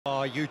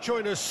You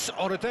join us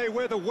on a day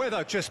where the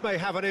weather just may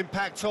have an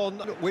impact on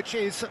which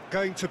is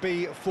going to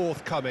be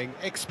forthcoming.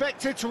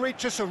 Expected to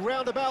reach us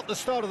around about the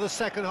start of the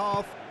second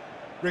half.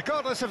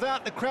 Regardless of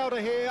that, the crowd are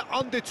here,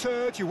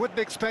 undeterred. You wouldn't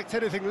expect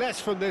anything less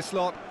from this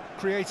lot,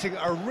 creating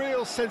a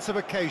real sense of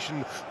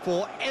occasion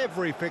for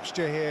every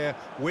fixture here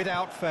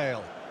without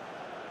fail.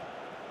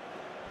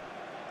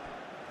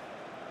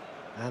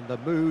 And the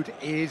mood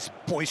is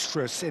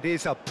boisterous. It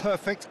is a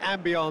perfect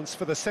ambience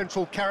for the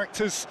central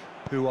characters,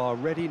 who are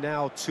ready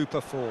now to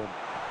perform.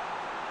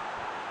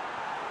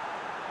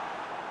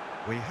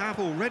 We have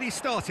already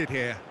started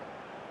here.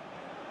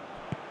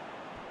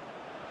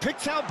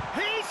 Picked up,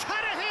 he's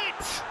had a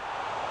hit!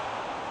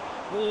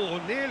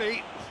 Oh,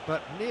 nearly,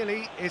 but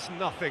nearly is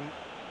nothing.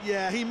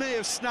 Yeah, he may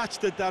have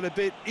snatched at that a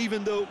bit,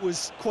 even though it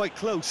was quite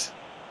close.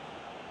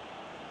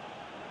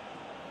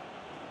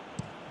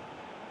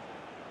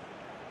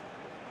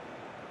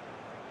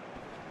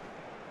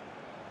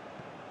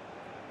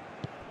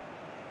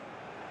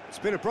 It's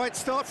been a bright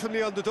start from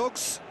the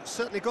underdogs,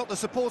 certainly got the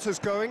supporters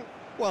going.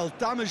 Well,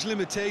 damage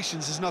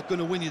limitations is not going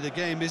to win you the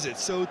game, is it?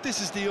 So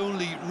this is the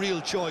only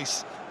real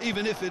choice,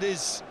 even if it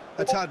is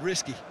a tad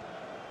risky.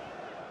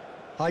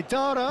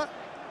 Haidara,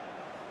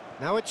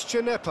 now it's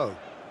Ginepo.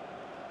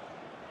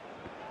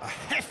 A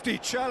hefty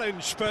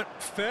challenge, but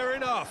fair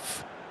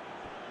enough.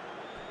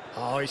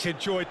 Oh, he's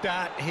enjoyed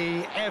that.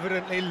 He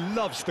evidently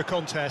loves the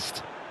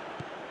contest.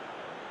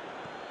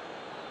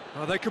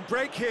 Oh, they can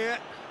break here.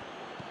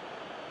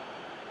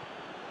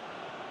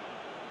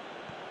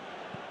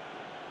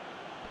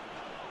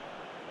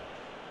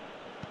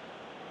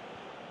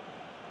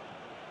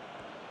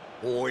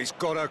 Oh, he's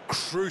got a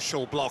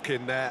crucial block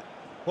in there.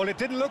 Well, it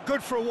didn't look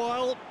good for a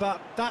while, but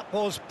that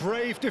was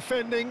brave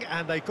defending,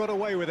 and they got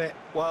away with it.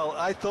 Well,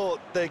 I thought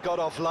they got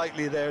off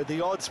lightly there.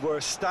 The odds were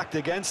stacked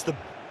against them.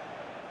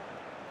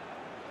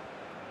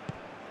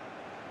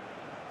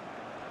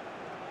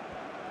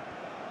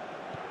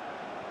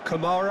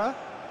 Kamara.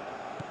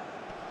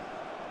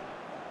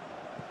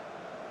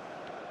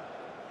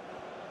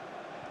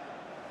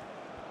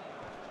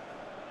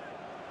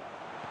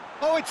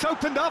 Oh, it's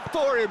opened up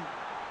for him.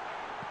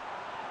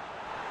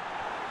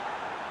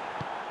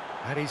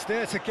 And he's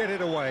there to get it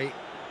away.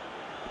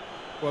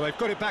 Well, they've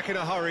got it back in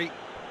a hurry.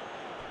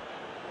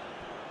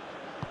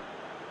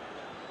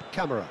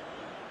 Camera.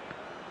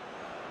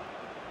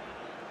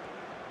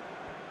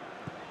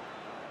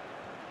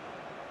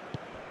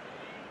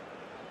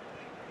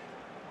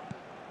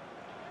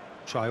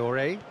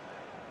 Traoré.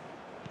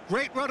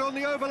 Great run on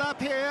the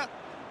overlap here.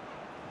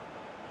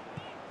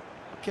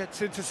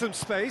 Gets into some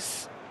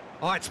space.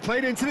 Oh, it's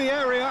played into the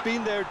area.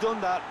 Been there,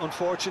 done that,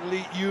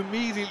 unfortunately. You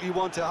immediately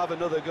want to have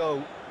another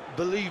go.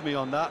 Believe me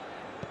on that.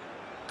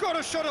 Got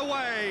a shot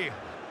away.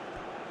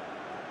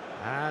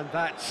 And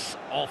that's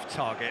off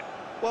target.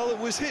 Well, it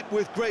was hit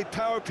with great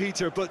power,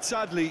 Peter, but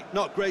sadly,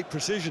 not great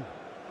precision.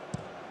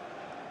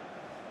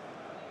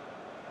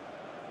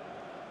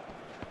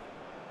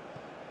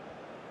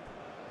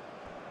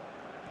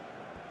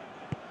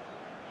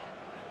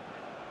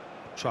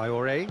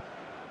 Traoré.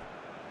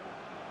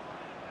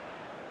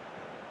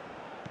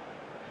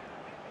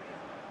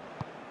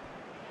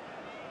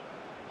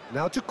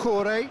 Now to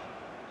Corre.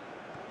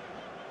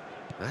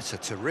 That's a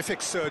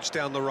terrific surge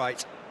down the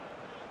right.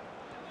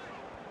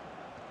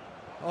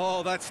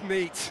 Oh, that's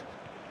neat.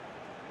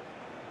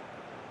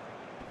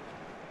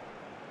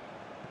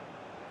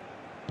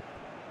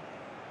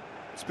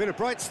 It's been a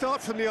bright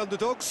start from the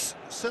underdogs.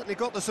 Certainly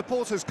got the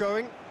supporters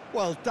going.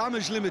 Well,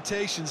 damage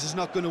limitations is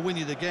not going to win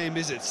you the game,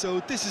 is it? So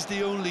this is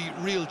the only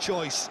real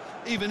choice,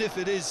 even if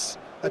it is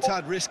a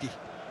tad risky.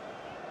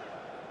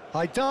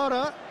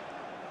 Haidara.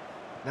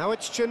 Now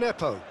it's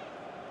Ginepo.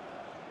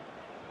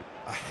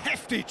 A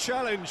hefty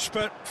challenge,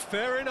 but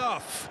fair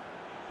enough.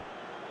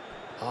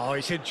 Oh,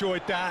 he's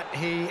enjoyed that.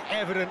 He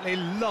evidently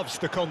loves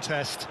the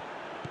contest.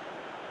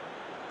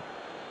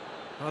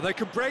 Oh, they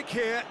can break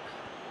here.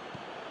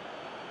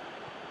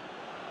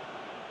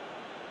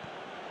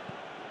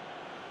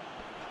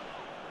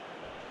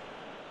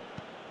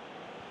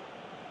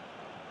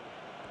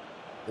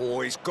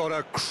 Oh, he's got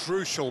a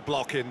crucial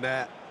block in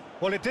there.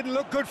 Well, it didn't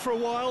look good for a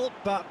while,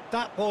 but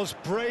that was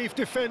brave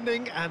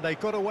defending, and they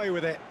got away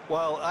with it.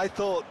 Well, I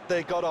thought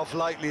they got off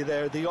lightly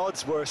there. The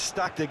odds were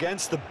stacked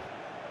against them.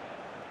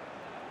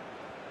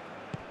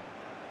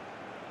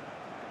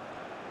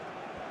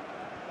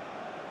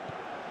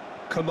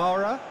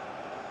 Kamara.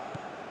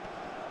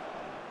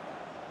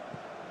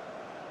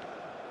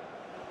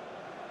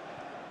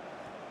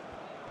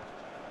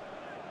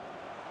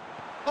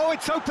 Oh,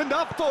 it's opened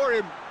up for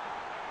him.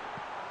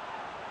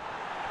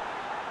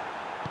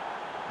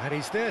 And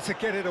he's there to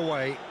get it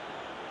away.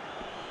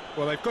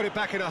 Well, they've got it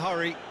back in a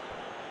hurry.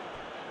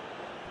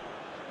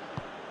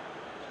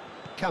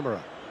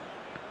 Camera.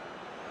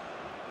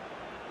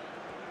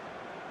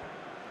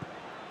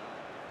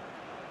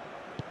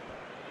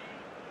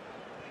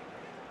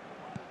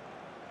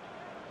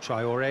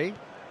 Traoré.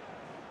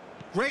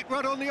 Great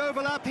run on the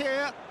overlap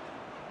here.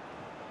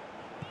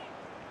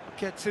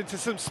 Gets into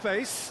some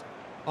space.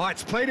 Oh,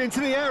 it's played into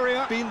the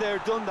area. Been there,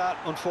 done that,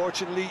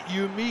 unfortunately.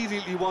 You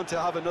immediately want to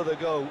have another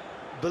go.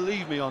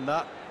 Believe me on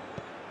that.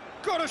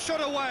 Got a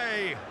shot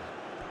away.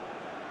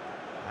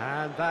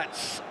 And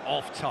that's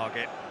off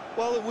target.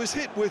 Well, it was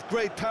hit with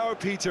great power,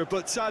 Peter,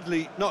 but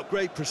sadly, not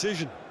great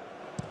precision.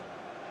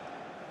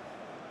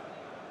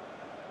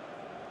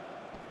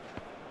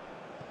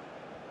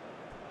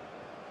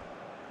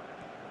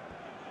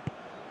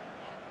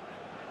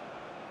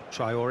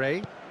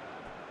 Traoré.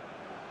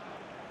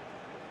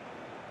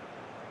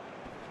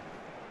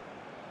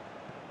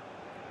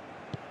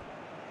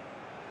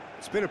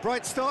 It's been a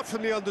bright start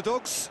from the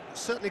underdogs.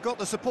 Certainly got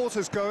the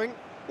supporters going.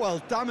 Well,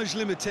 damage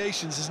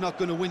limitations is not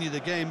going to win you the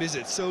game, is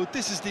it? So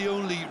this is the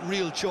only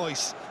real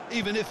choice,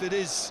 even if it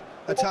is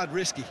a tad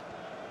risky.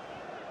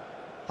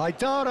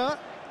 Haidara.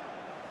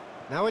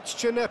 Now it's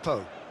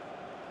Ginepo.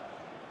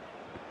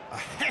 A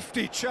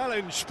hefty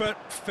challenge, but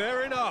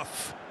fair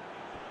enough.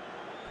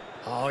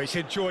 Oh, he's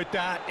enjoyed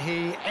that.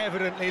 He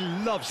evidently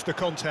loves the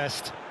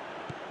contest.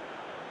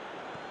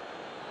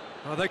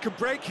 Oh, they can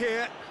break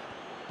here.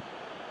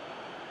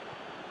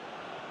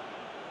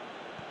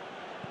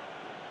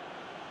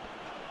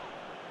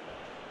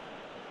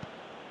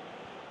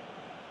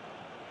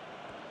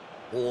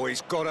 Oh,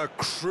 he's got a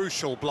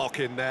crucial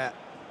block in there.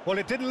 Well,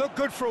 it didn't look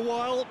good for a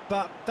while,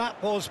 but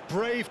that was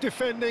brave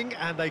defending,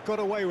 and they got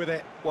away with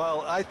it.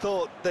 Well, I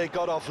thought they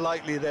got off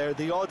lightly there.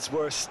 The odds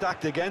were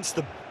stacked against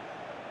them.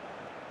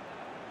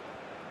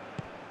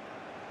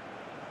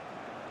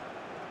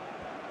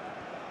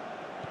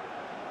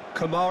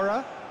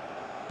 Kamara.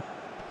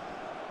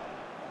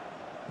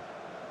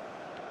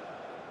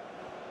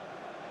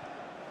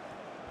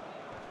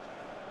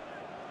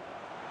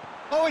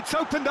 Oh, it's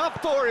opened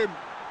up for him.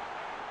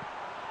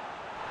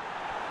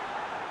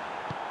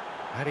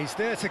 And he's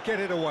there to get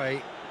it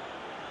away.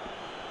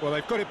 Well,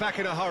 they've got it back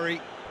in a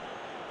hurry.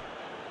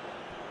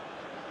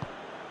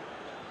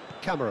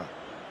 Camera.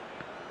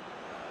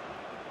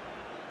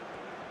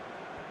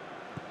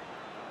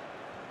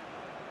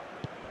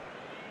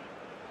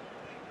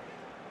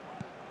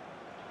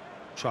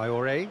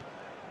 Traoré.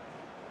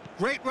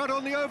 Great run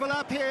on the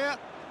overlap here.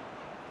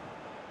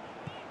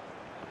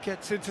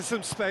 Gets into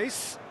some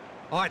space.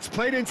 Oh, it's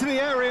played into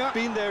the area.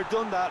 Been there,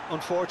 done that,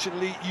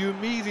 unfortunately. You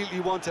immediately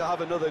want to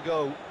have another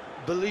go.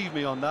 Believe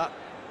me on that.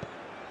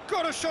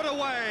 Got a shot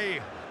away.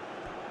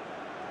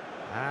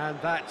 And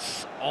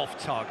that's off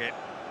target.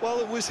 Well,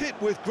 it was hit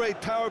with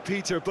great power,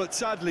 Peter, but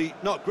sadly,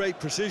 not great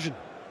precision.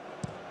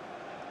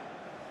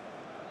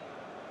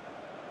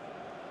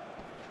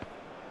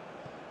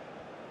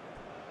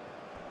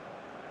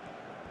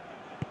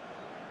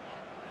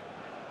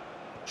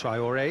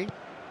 Traoré.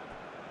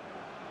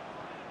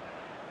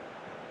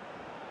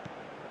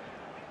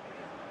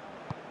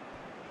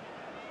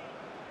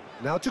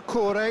 Now to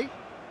Corre.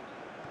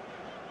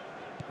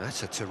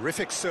 That's a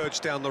terrific surge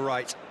down the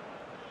right.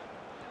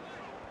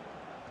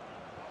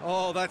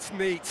 Oh, that's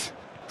neat.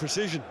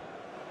 Precision.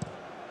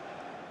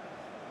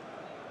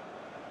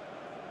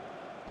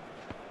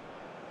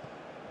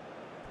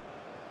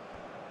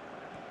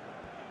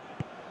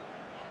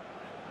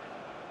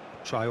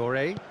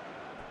 Traoré.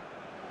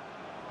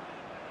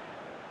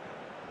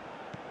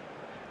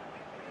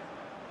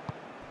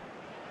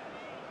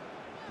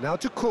 Now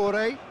to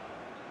Corre.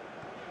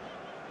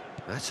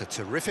 That's a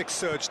terrific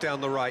surge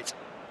down the right.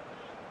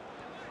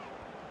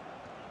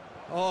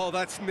 Oh,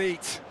 that's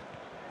neat.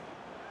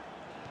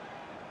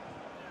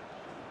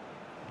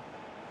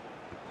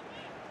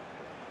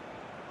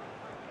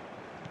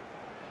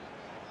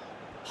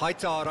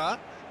 Haidara.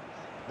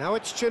 Now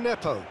it's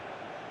Ginepo.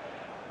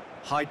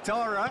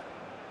 Haidara.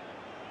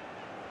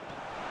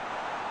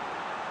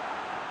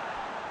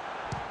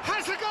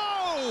 Has a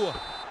go!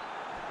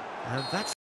 And that's